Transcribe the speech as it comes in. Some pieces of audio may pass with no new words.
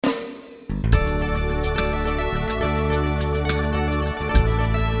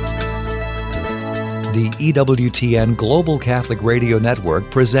the EWTN Global Catholic Radio Network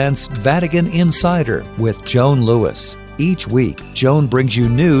presents Vatican Insider with Joan Lewis. Each week, Joan brings you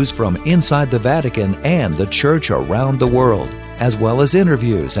news from inside the Vatican and the Church around the world, as well as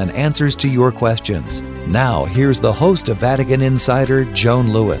interviews and answers to your questions. Now, here's the host of Vatican Insider,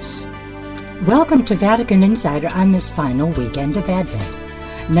 Joan Lewis. Welcome to Vatican Insider on this final weekend of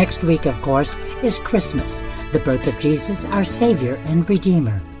Advent. Next week, of course, is Christmas, the birth of Jesus, our Savior and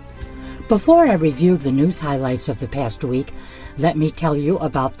Redeemer. Before I review the news highlights of the past week, let me tell you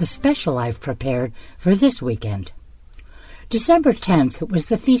about the special I've prepared for this weekend. December 10th was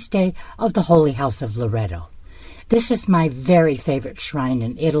the feast day of the Holy House of Loreto. This is my very favorite shrine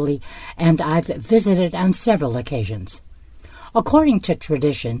in Italy, and I've visited on several occasions. According to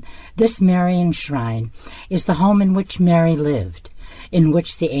tradition, this Marian shrine is the home in which Mary lived, in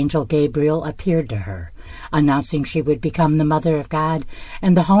which the Angel Gabriel appeared to her, announcing she would become the Mother of God,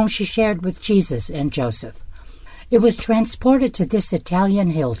 and the home she shared with Jesus and Joseph. It was transported to this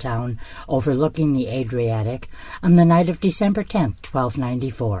Italian hill town overlooking the Adriatic on the night of December 10th,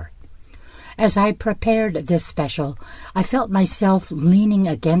 1294. As I prepared this special, I felt myself leaning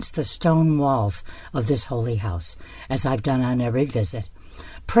against the stone walls of this holy house, as I've done on every visit,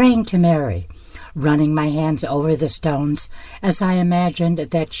 praying to Mary, running my hands over the stones as I imagined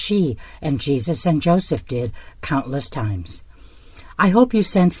that she and Jesus and Joseph did countless times. I hope you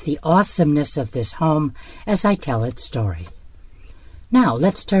sense the awesomeness of this home as I tell its story. Now,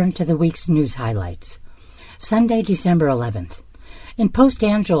 let's turn to the week's news highlights. Sunday, December 11th. In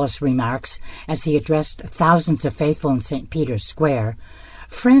post-Angelus remarks, as he addressed thousands of faithful in St. Peter's Square,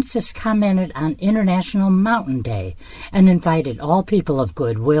 Francis commented on International Mountain Day and invited all people of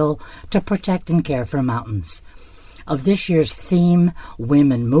goodwill to protect and care for mountains. Of this year's theme,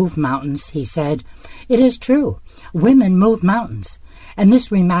 Women Move Mountains, he said, "It is true, women move mountains, and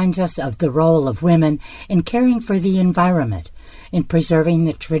this reminds us of the role of women in caring for the environment, in preserving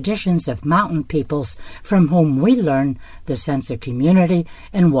the traditions of mountain peoples from whom we learn the sense of community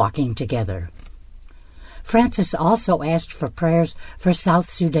and walking together." Francis also asked for prayers for South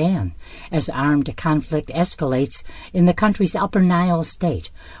Sudan as armed conflict escalates in the country's Upper Nile state,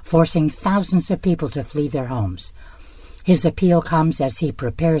 forcing thousands of people to flee their homes. His appeal comes as he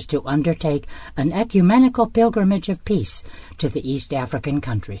prepares to undertake an ecumenical pilgrimage of peace to the East African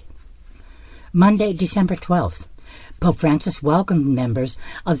country. Monday, December 12th. Pope Francis welcomed members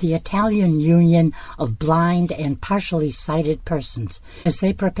of the Italian Union of Blind and Partially Sighted Persons as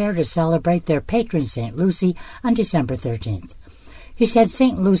they prepare to celebrate their patron St. Lucy on December 13th. He said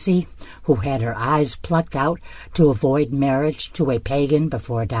St. Lucy, who had her eyes plucked out to avoid marriage to a pagan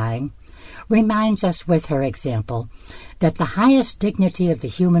before dying, reminds us with her example that the highest dignity of the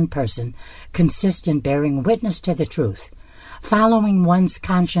human person consists in bearing witness to the truth, following one's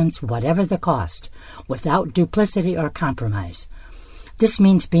conscience whatever the cost, without duplicity or compromise. This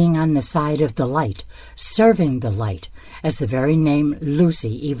means being on the side of the light, serving the light, as the very name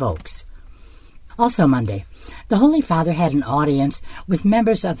Lucy evokes. Also Monday, the Holy Father had an audience with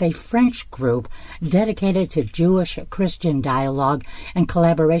members of a French group dedicated to Jewish-Christian dialogue and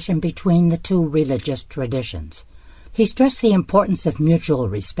collaboration between the two religious traditions. He stressed the importance of mutual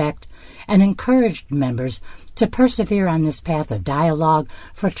respect and encouraged members to persevere on this path of dialogue,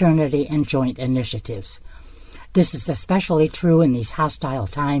 fraternity, and joint initiatives. This is especially true in these hostile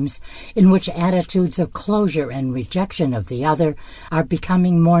times in which attitudes of closure and rejection of the other are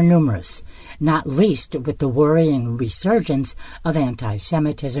becoming more numerous, not least with the worrying resurgence of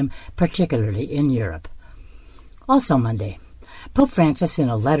anti-Semitism, particularly in Europe. Also Monday, Pope Francis, in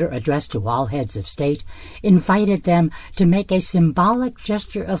a letter addressed to all heads of state, invited them to make a symbolic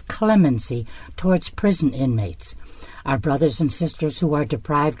gesture of clemency towards prison inmates, our brothers and sisters who are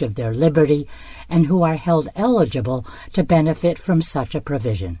deprived of their liberty and who are held eligible to benefit from such a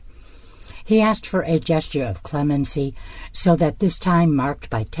provision. He asked for a gesture of clemency so that this time marked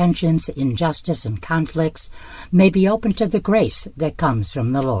by tensions, injustice, and conflicts may be open to the grace that comes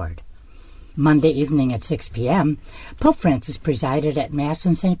from the Lord. Monday evening at 6 p.m., Pope Francis presided at Mass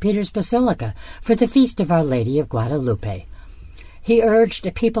in St. Peter's Basilica for the Feast of Our Lady of Guadalupe. He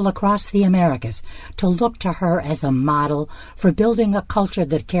urged people across the Americas to look to her as a model for building a culture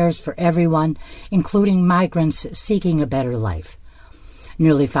that cares for everyone, including migrants seeking a better life.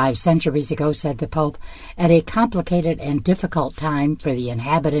 Nearly 5 centuries ago, said the Pope, at a complicated and difficult time for the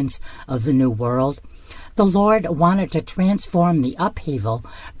inhabitants of the New World, the Lord wanted to transform the upheaval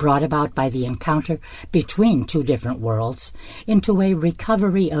brought about by the encounter between two different worlds into a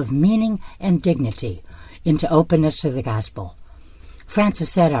recovery of meaning and dignity, into openness to the gospel.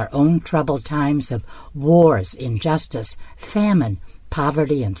 Francis said our own troubled times of wars, injustice, famine,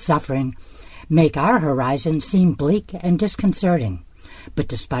 poverty, and suffering make our horizon seem bleak and disconcerting. But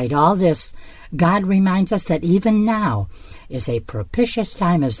despite all this, God reminds us that even now is a propitious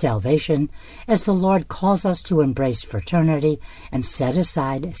time of salvation as the Lord calls us to embrace fraternity and set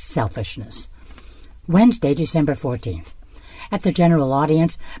aside selfishness. Wednesday, December 14th. At the general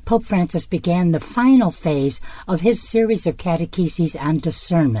audience, Pope Francis began the final phase of his series of catecheses on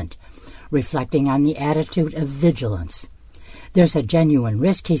discernment, reflecting on the attitude of vigilance. There's a genuine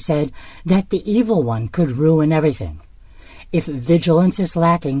risk, he said, that the evil one could ruin everything. If vigilance is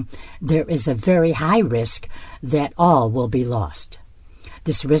lacking, there is a very high risk that all will be lost.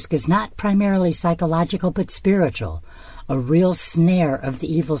 This risk is not primarily psychological but spiritual, a real snare of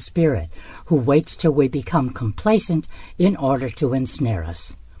the evil spirit who waits till we become complacent in order to ensnare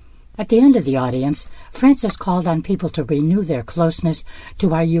us. At the end of the audience, Francis called on people to renew their closeness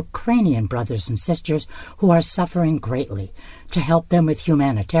to our Ukrainian brothers and sisters who are suffering greatly, to help them with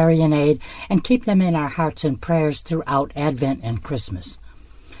humanitarian aid and keep them in our hearts and prayers throughout Advent and Christmas.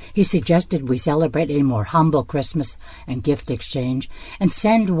 He suggested we celebrate a more humble Christmas and gift exchange and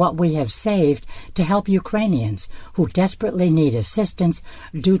send what we have saved to help Ukrainians who desperately need assistance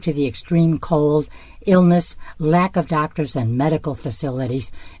due to the extreme cold, illness, lack of doctors and medical facilities,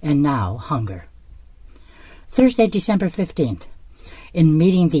 and now hunger. Thursday, December 15th. In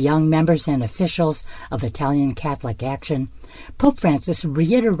meeting the young members and officials of Italian Catholic Action, Pope Francis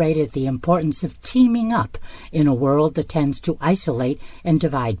reiterated the importance of teaming up in a world that tends to isolate and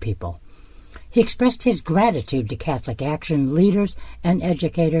divide people. He expressed his gratitude to Catholic Action leaders and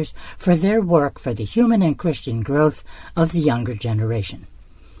educators for their work for the human and Christian growth of the younger generation.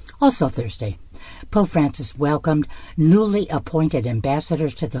 Also Thursday, Pope Francis welcomed newly appointed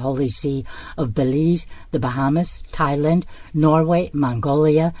ambassadors to the Holy See of Belize, the Bahamas, Thailand, Norway,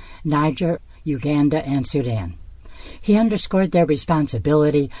 Mongolia, Niger, Uganda, and Sudan. He underscored their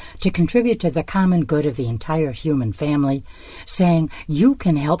responsibility to contribute to the common good of the entire human family, saying, "You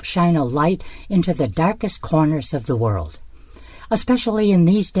can help shine a light into the darkest corners of the world." Especially in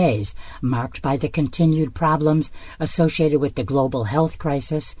these days, marked by the continued problems associated with the global health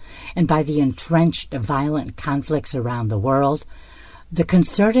crisis and by the entrenched violent conflicts around the world, the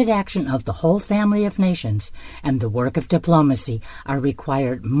concerted action of the whole family of nations and the work of diplomacy are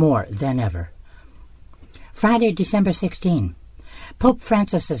required more than ever. Friday, December 16. Pope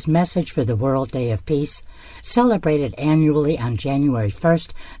Francis's message for the World Day of Peace, celebrated annually on January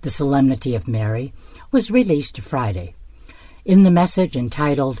 1st, the Solemnity of Mary, was released Friday. In the message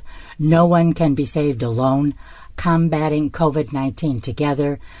entitled, "No One Can Be Saved Alone, Combating COVID-19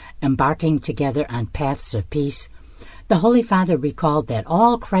 Together, Embarking Together on Paths of Peace," the Holy Father recalled that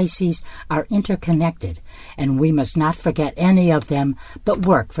all crises are interconnected, and we must not forget any of them, but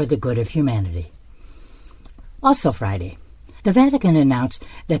work for the good of humanity. Also Friday, the Vatican announced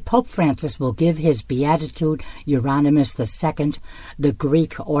that Pope Francis will give his Beatitude Hieronymus II, the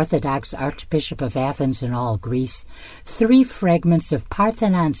Greek Orthodox Archbishop of Athens and all Greece, 3 fragments of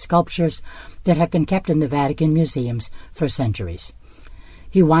Parthenon sculptures that have been kept in the Vatican museums for centuries.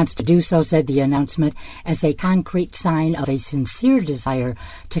 He wants to do so, said the announcement, as a concrete sign of a sincere desire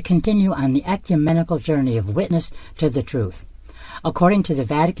to continue on the ecumenical journey of witness to the truth. According to the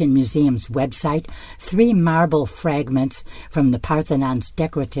Vatican Museum's website, 3 marble fragments from the Parthenon's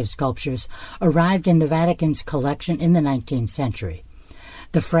decorative sculptures arrived in the Vatican's collection in the 19th century.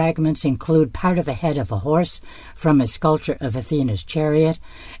 The fragments include part of a head of a horse from a sculpture of Athena's chariot,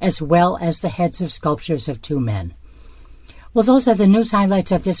 as well as the heads of sculptures of 2 men. Well, those are the news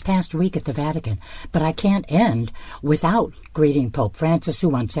highlights of this past week at the Vatican, but I can't end without greeting Pope Francis,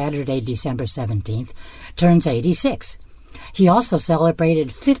 who on Saturday, December 17th, turns 86. He also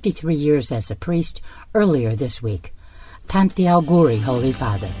celebrated 53 years as a priest earlier this week. Tanti auguri, Holy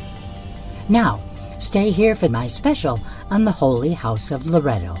Father. Now, stay here for my special on the Holy House of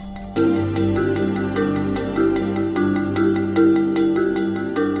Loreto.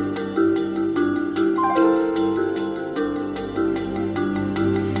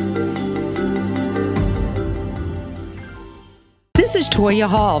 This is Toya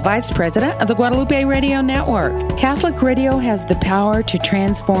Hall, Vice President of the Guadalupe Radio Network. Catholic radio has the power to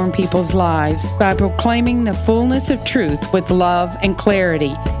transform people's lives by proclaiming the fullness of truth with love and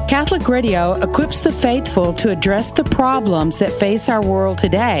clarity. Catholic radio equips the faithful to address the problems that face our world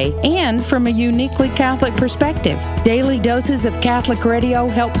today and from a uniquely Catholic perspective. Daily doses of Catholic radio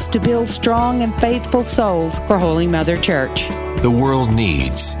helps to build strong and faithful souls for Holy Mother Church. The world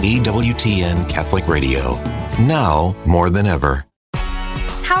needs EWTN Catholic Radio, now more than ever.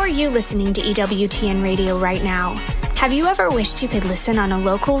 How are you listening to EWTN Radio right now? Have you ever wished you could listen on a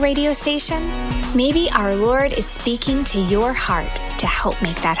local radio station? Maybe our Lord is speaking to your heart to help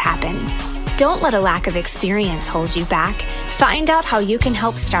make that happen. Don't let a lack of experience hold you back. Find out how you can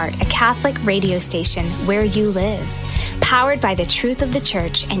help start a Catholic radio station where you live. Powered by the truth of the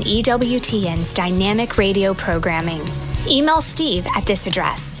Church and EWTN's dynamic radio programming. Email Steve at this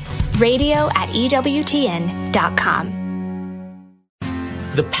address, radio@ewtn.com.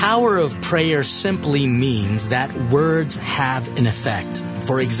 The power of prayer simply means that words have an effect.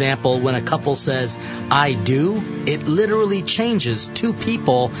 For example, when a couple says, "I do," it literally changes two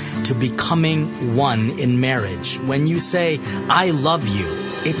people to becoming one in marriage. When you say, "I love you,"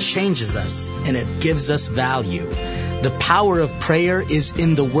 it changes us and it gives us value. The power of prayer is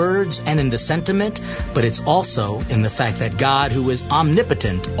in the words and in the sentiment, but it's also in the fact that God, who is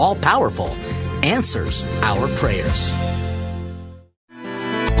omnipotent, all-powerful, answers our prayers.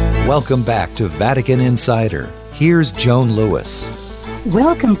 Welcome back to Vatican Insider. Here's Joan Lewis.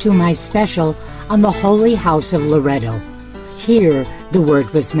 Welcome to my special on the Holy House of Loreto. Here, the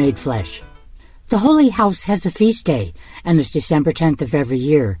Word was made flesh. The Holy House has a feast day, and it's December 10th of every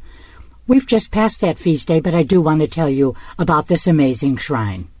year. We've just passed that feast day, but I do want to tell you about this amazing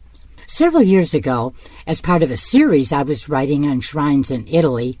shrine. Several years ago, as part of a series I was writing on shrines in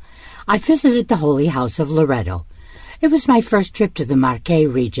Italy, I visited the Holy House of Loreto. It was my first trip to the Marche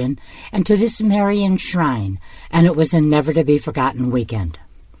region and to this Marian shrine, and it was a never-to-be-forgotten weekend.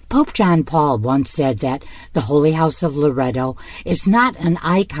 Pope John Paul once said that the Holy House of Loreto is not an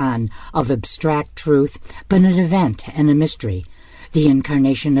icon of abstract truth, but an event and a mystery, the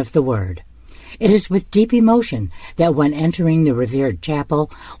incarnation of the Word. It is with deep emotion that when entering the revered chapel,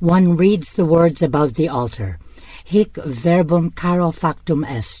 one reads the words above the altar, Hic verbum caro factum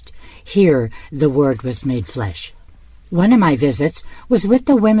est. Here the Word was made flesh. One of my visits was with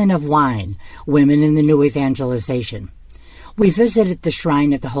the Women of Wine, women in the new evangelization. We visited the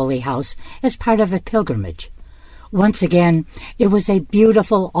shrine of the Holy House as part of a pilgrimage. Once again, it was a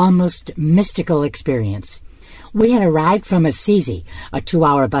beautiful, almost mystical experience. We had arrived from Assisi, a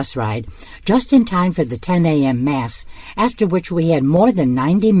 2-hour bus ride, just in time for the 10 a.m. Mass, after which we had more than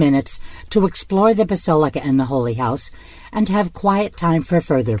 90 minutes to explore the Basilica and the Holy House and have quiet time for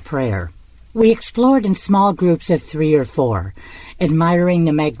further prayer. We explored in small groups of 3 or 4, admiring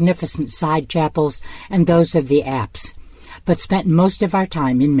the magnificent side chapels and those of the apse, but spent most of our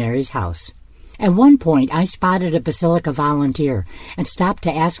time in Mary's house. At one point, I spotted a Basilica volunteer and stopped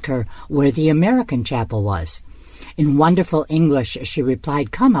to ask her where the American chapel was. In wonderful English, she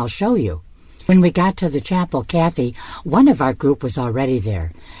replied, "Come, I'll show you." When we got to the chapel, Kathy, one of our group, was already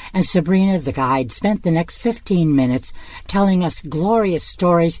there, and Sabrina, the guide, spent the next 15 minutes telling us glorious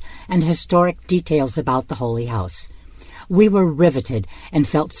stories and historic details about the Holy House. We were riveted and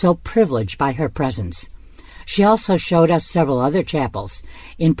felt so privileged by her presence. She also showed us several other chapels,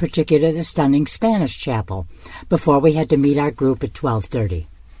 in particular the stunning Spanish chapel, before we had to meet our group at 12:30.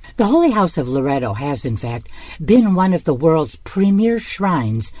 The Holy House of Loreto has, in fact, been one of the world's premier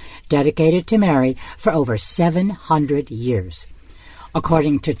shrines dedicated to Mary for over 700 years.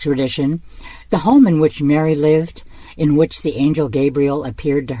 According to tradition, the home in which Mary lived, in which the Angel Gabriel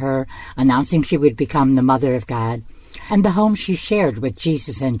appeared to her, announcing she would become the Mother of God, and the home she shared with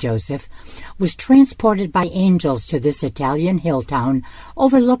Jesus and Joseph, was transported by angels to this Italian hill town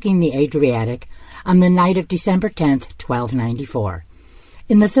overlooking the Adriatic on the night of December 10th, 1294.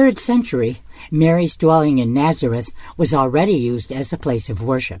 In the 3rd century, Mary's dwelling in Nazareth was already used as a place of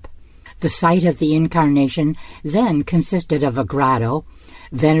worship. The site of the Incarnation then consisted of a grotto,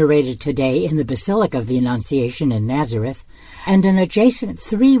 venerated today in the Basilica of the Annunciation in Nazareth, and an adjacent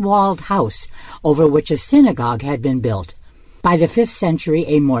 3-walled house over which a synagogue had been built. By the 5th century,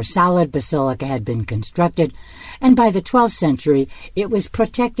 a more solid basilica had been constructed, and by the 12th century, it was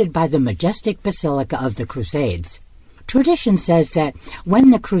protected by the majestic Basilica of the Crusades. Tradition says that when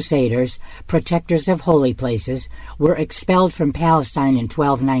the Crusaders, protectors of holy places, were expelled from Palestine in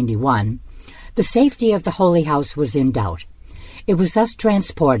 1291, the safety of the Holy House was in doubt. It was thus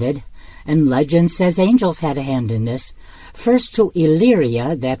transported, and legend says angels had a hand in this, first to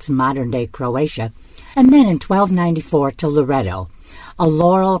Illyria, that's modern-day Croatia, and then in 1294 to Loreto, a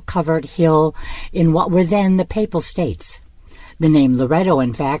laurel-covered hill in what were then the Papal States. The name Loreto,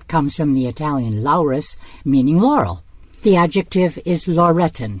 in fact, comes from the Italian laurus, meaning laurel. The adjective is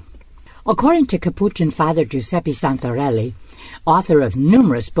Loretan. According to Capuchin Father Giuseppe Santarelli, author of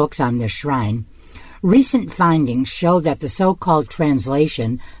numerous books on this shrine, recent findings show that the so-called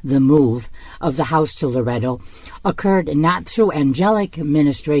translation, the move, of the house to Loreto occurred not through angelic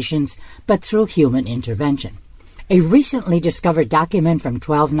ministrations, but through human intervention. A recently discovered document from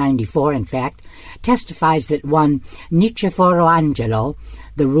 1294, in fact, testifies that one Niceforo Angelo,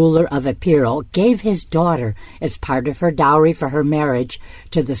 the ruler of Epiro, gave his daughter as part of her dowry for her marriage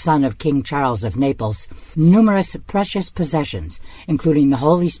to the son of King Charles of Naples numerous precious possessions, including the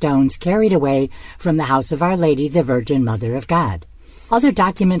holy stones carried away from the house of Our Lady, the Virgin Mother of God. Other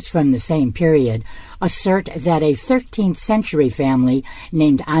documents from the same period assert that a 13th century family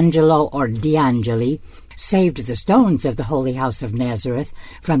named Angelo or D'Angeli saved the stones of the Holy House of Nazareth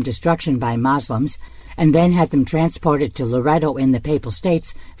from destruction by Muslims and then had them transported to Loreto in the Papal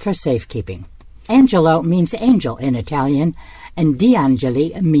States for safekeeping. Angelo means angel in Italian, and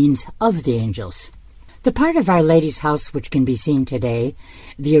D'Angeli means of the angels. The part of Our Lady's house which can be seen today,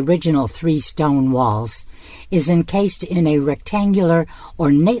 the original 3 stone walls, is encased in a rectangular,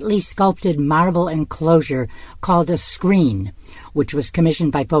 ornately sculpted marble enclosure called a screen, which was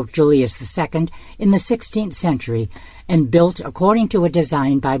commissioned by Pope Julius II in the 16th century and built according to a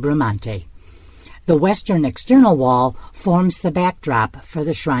design by Bramante. The western external wall forms the backdrop for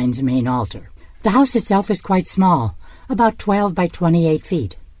the shrine's main altar. The house itself is quite small, about 12 by 28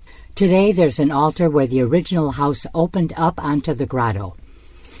 feet. Today there's an altar where the original house opened up onto the grotto.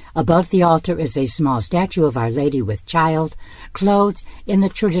 Above the altar is a small statue of Our Lady with child, clothed in the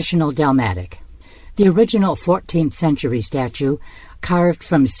traditional dalmatic. The original 14th century statue, carved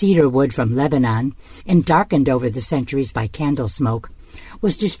from cedar wood from Lebanon and darkened over the centuries by candle smoke,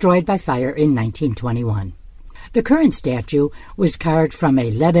 was destroyed by fire in 1921. The current statue was carved from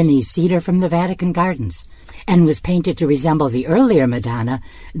a Lebanese cedar from the Vatican Gardens and was painted to resemble the earlier Madonna,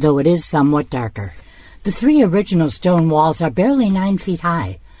 though it is somewhat darker. The 3 original stone walls are barely 9 feet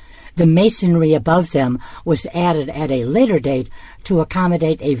high. The masonry above them was added at a later date to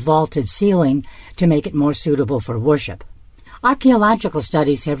accommodate a vaulted ceiling to make it more suitable for worship. Archaeological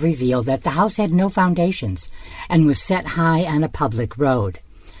studies have revealed that the house had no foundations and was set high on a public road.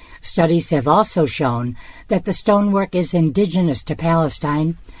 Studies have also shown that the stonework is indigenous to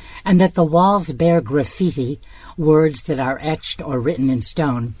Palestine and that the walls bear graffiti, words that are etched or written in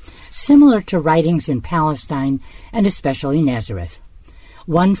stone, similar to writings in Palestine and especially Nazareth.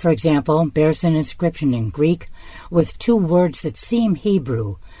 One, for example, bears an inscription in Greek with 2 words that seem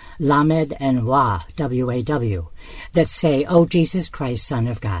Hebrew, Lamed and Wa, W-A-W, that say, O Jesus Christ, Son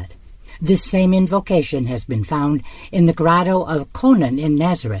of God. This same invocation has been found in the Grotto of Conan in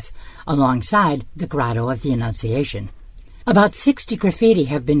Nazareth, alongside the Grotto of the Annunciation. About 60 graffiti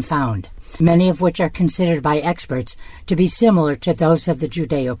have been found, many of which are considered by experts to be similar to those of the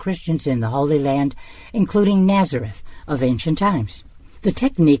Judeo-Christians in the Holy Land, including Nazareth of ancient times. The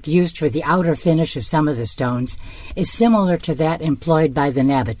technique used for the outer finish of some of the stones is similar to that employed by the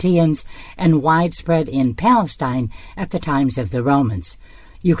Nabateans and widespread in Palestine at the times of the Romans.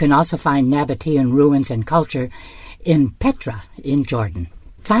 You can also find Nabatean ruins and culture in Petra in Jordan.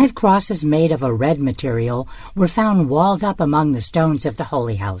 5 crosses made of a red material were found walled up among the stones of the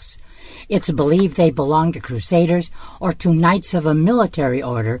Holy House. It's believed they belonged to crusaders or to knights of a military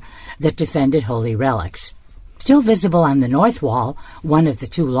order that defended holy relics. Still visible on the north wall, one of the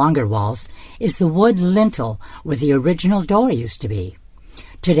 2 longer walls, is the wood lintel where the original door used to be.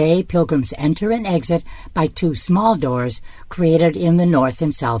 Today, pilgrims enter and exit by 2 small doors created in the north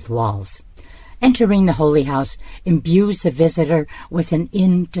and south walls. Entering the Holy House imbues the visitor with an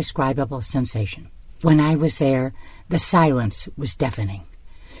indescribable sensation. When I was there, the silence was deafening.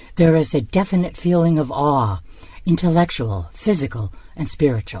 There is a definite feeling of awe, intellectual, physical, and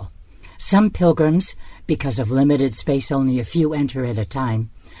spiritual. Some pilgrims, because of limited space only a few enter at a time,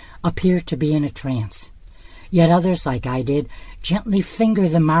 appear to be in a trance. Yet others, like I did, gently finger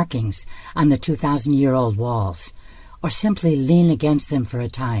the markings on the 2,000-year-old walls, or simply lean against them for a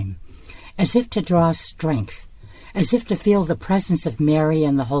time, as if to draw strength, as if to feel the presence of Mary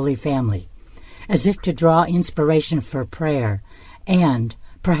and the Holy Family, as if to draw inspiration for prayer, and,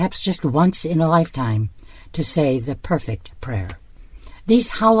 perhaps just once in a lifetime, to say the perfect prayer. These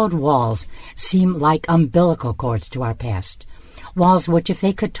hollowed walls seem like umbilical cords to our past, walls which, if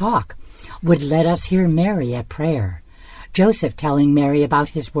they could talk, would let us hear Mary at prayer, Joseph telling Mary about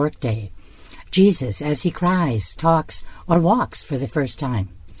his workday, Jesus as he cries, talks, or walks for the first time,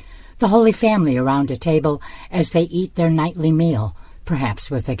 the Holy Family around a table as they eat their nightly meal,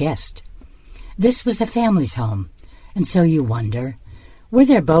 perhaps with a guest. This was a family's home, and so you wonder, were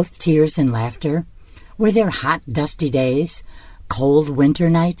there both tears and laughter? Were there hot, dusty days, cold winter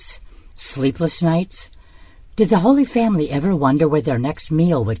nights, sleepless nights? Did the Holy Family ever wonder where their next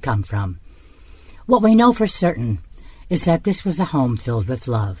meal would come from? What we know for certain is that this was a home filled with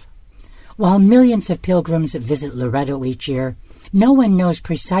love. While millions of pilgrims visit Loreto each year, no one knows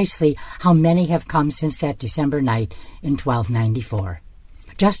precisely how many have come since that December night in 1294.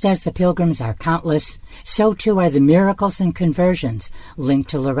 Just as the pilgrims are countless, so too are the miracles and conversions linked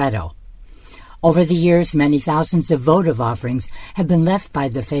to Loreto. Over the years, many thousands of votive offerings have been left by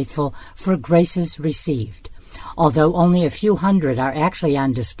the faithful for graces received, although only a few hundred are actually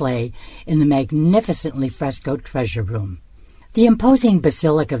on display in the magnificently frescoed treasure room. The imposing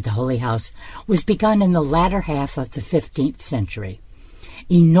Basilica of the Holy House was begun in the latter half of the 15th century.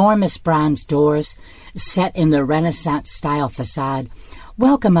 Enormous bronze doors, set in the Renaissance-style facade,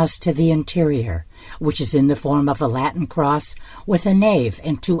 welcome us to the interior, which is in the form of a Latin cross with a nave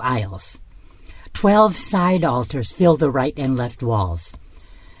and 2 aisles. 12 side altars fill the right and left walls.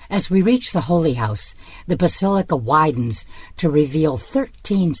 As we reach the Holy House, the basilica widens to reveal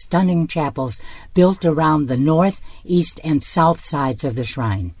 13 stunning chapels built around the north, east, and south sides of the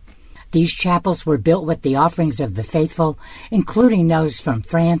shrine. These chapels were built with the offerings of the faithful, including those from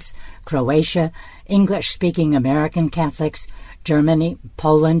France, Croatia, English-speaking American Catholics, Germany,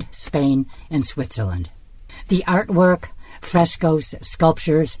 Poland, Spain, and Switzerland. The artwork, frescoes,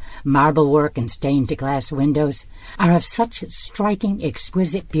 sculptures, marble work, and stained-glass windows are of such striking,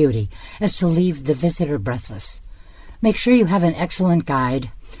 exquisite beauty as to leave the visitor breathless. Make sure you have an excellent guide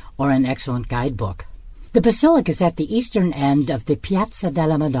or an excellent guidebook. The basilica is at the eastern end of the Piazza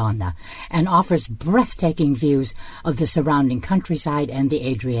della Madonna and offers breathtaking views of the surrounding countryside and the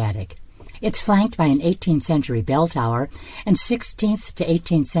Adriatic. It's flanked by an 18th century bell tower and 16th to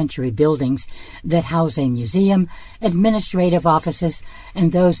 18th century buildings that house a museum, administrative offices,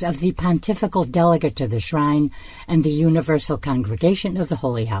 and those of the Pontifical Delegate to the Shrine and the Universal Congregation of the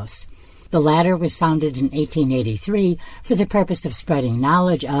Holy House. The latter was founded in 1883 for the purpose of spreading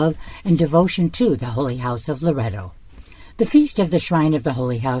knowledge of and devotion to the Holy House of Loreto. The Feast of the Shrine of the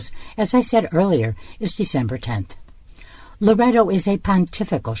Holy House, as I said earlier, is December 10th. Loreto is a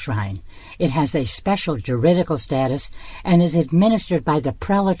pontifical shrine. It has a special juridical status and is administered by the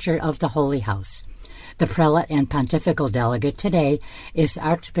prelature of the Holy House. The prelate and pontifical delegate today is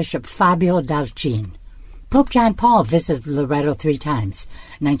Archbishop Fabio Dalcin. Pope John Paul visited Loreto 3 times,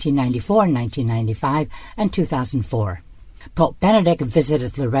 1994, 1995, and 2004. Pope Benedict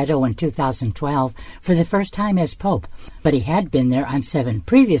visited Loreto in 2012 for the first time as Pope, but he had been there on 7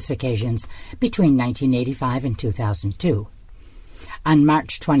 previous occasions between 1985 and 2002. On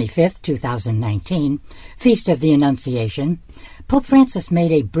March 25, 2019, Feast of the Annunciation, Pope Francis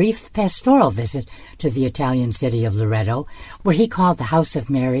made a brief pastoral visit to the Italian city of Loreto, where he called the House of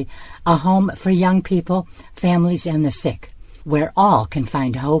Mary a home for young people, families, and the sick, where all can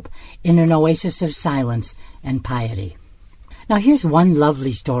find hope in an oasis of silence and piety. Now here's one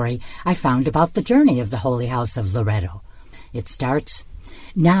lovely story I found about the journey of the Holy House of Loreto. It starts,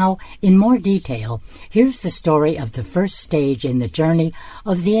 "Now, in more detail, here's the story of the first stage in the journey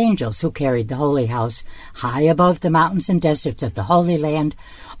of the angels who carried the Holy House high above the mountains and deserts of the Holy Land,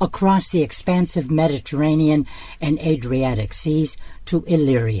 across the expansive Mediterranean and Adriatic seas to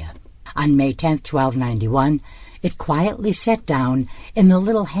Illyria. On May 10, 1291, it quietly set down in the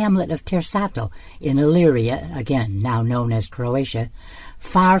little hamlet of Tersato in Illyria, again now known as Croatia,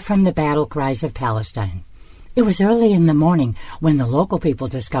 far from the battle cries of Palestine. It was early in the morning when the local people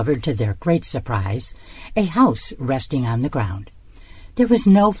discovered, to their great surprise, a house resting on the ground. There was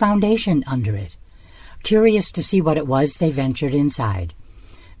no foundation under it. Curious to see what it was, they ventured inside.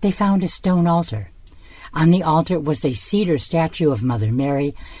 They found a stone altar. On the altar was a cedar statue of Mother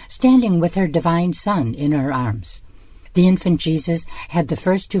Mary, standing with her divine Son in her arms. The infant Jesus had the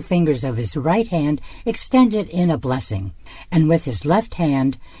first 2 fingers of his right hand extended in a blessing, and with his left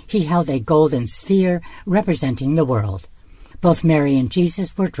hand he held a golden sphere representing the world. Both Mary and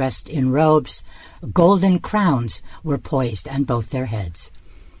Jesus were dressed in robes. Golden crowns were poised on both their heads.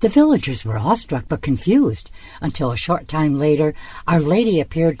 The villagers were awestruck but confused, until a short time later Our Lady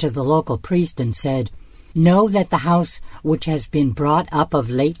appeared to the local priest and said, "Know that the house which has been brought up of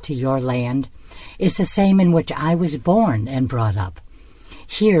late to your land is the same in which I was born and brought up.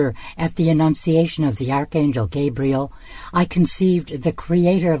 Here, at the annunciation of the Archangel Gabriel, I conceived the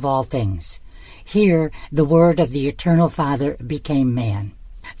Creator of all things. Here, the Word of the Eternal Father became man.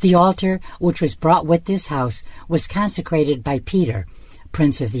 The altar which was brought with this house was consecrated by Peter,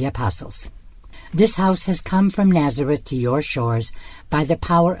 Prince of the Apostles. This house has come from Nazareth to your shores by the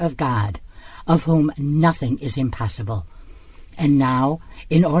power of God, of whom nothing is impossible. And now,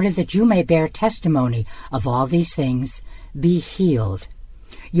 in order that you may bear testimony of all these things, be healed.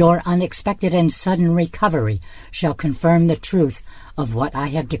 Your unexpected and sudden recovery shall confirm the truth of what I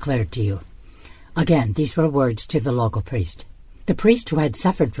have declared to you." Again, these were words to the local priest. The priest, who had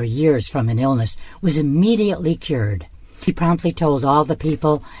suffered for years from an illness, was immediately cured. He promptly told all the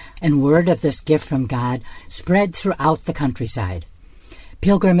people, and word of this gift from God spread throughout the countryside.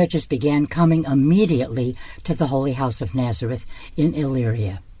 Pilgrimages began coming immediately to the Holy House of Nazareth in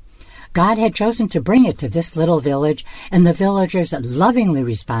Illyria. God had chosen to bring it to this little village, and the villagers lovingly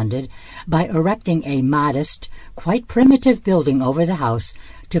responded by erecting a modest, quite primitive building over the house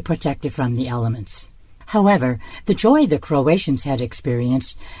to protect it from the elements. However, the joy the Croatians had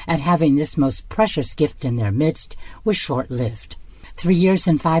experienced at having this most precious gift in their midst was short-lived. 3 years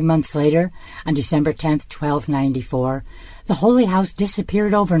and 5 months later, on December 10th, 1294, the Holy House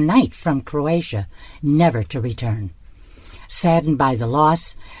disappeared overnight from Croatia, never to return. Saddened by the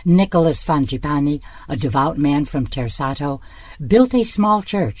loss, Nicholas Frangipani, a devout man from Tersato, built a small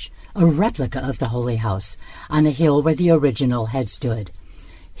church, a replica of the Holy House, on a hill where the original had stood.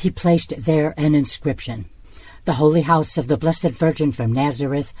 He placed there an inscription, "The Holy House of the Blessed Virgin from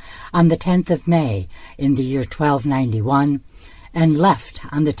Nazareth, on the 10th of May, in the year 1291, and left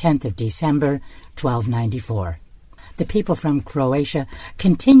on the 10th of December, 1294. The people from Croatia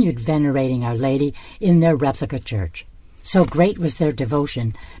continued venerating Our Lady in their replica church. So great was their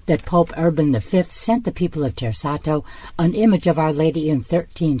devotion that Pope Urban V sent the people of Tersato an image of Our Lady in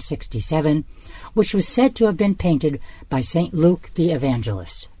 1367, which was said to have been painted by St. Luke the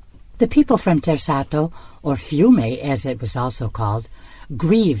Evangelist. The people from Tersato, or Fiume as it was also called,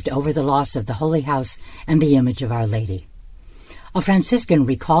 grieved over the loss of the Holy House and the image of Our Lady. A Franciscan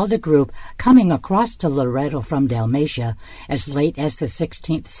recalled a group coming across to Loreto from Dalmatia as late as the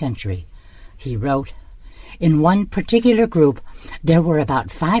 16th century. He wrote, "In one particular group, there were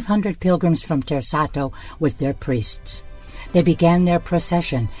about 500 pilgrims from Tersato with their priests. They began their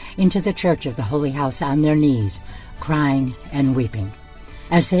procession into the church of the Holy House on their knees, crying and weeping.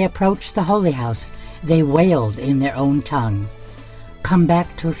 As they approached the Holy House, they wailed in their own tongue, 'Come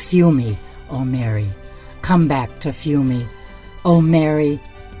back to Fiume, O Mary! Come back to Fiume, O Mary,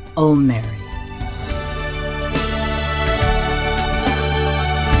 O Mary!'"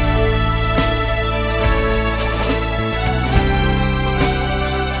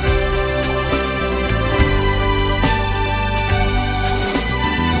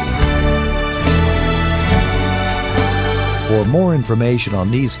 For more information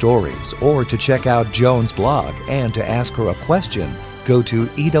on these stories, or to check out Joan's blog and to ask her a question, go to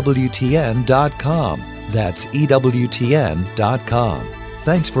EWTN.com. That's EWTN.com.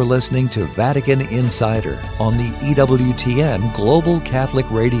 Thanks for listening to Vatican Insider on the EWTN Global Catholic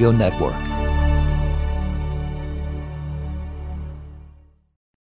Radio Network.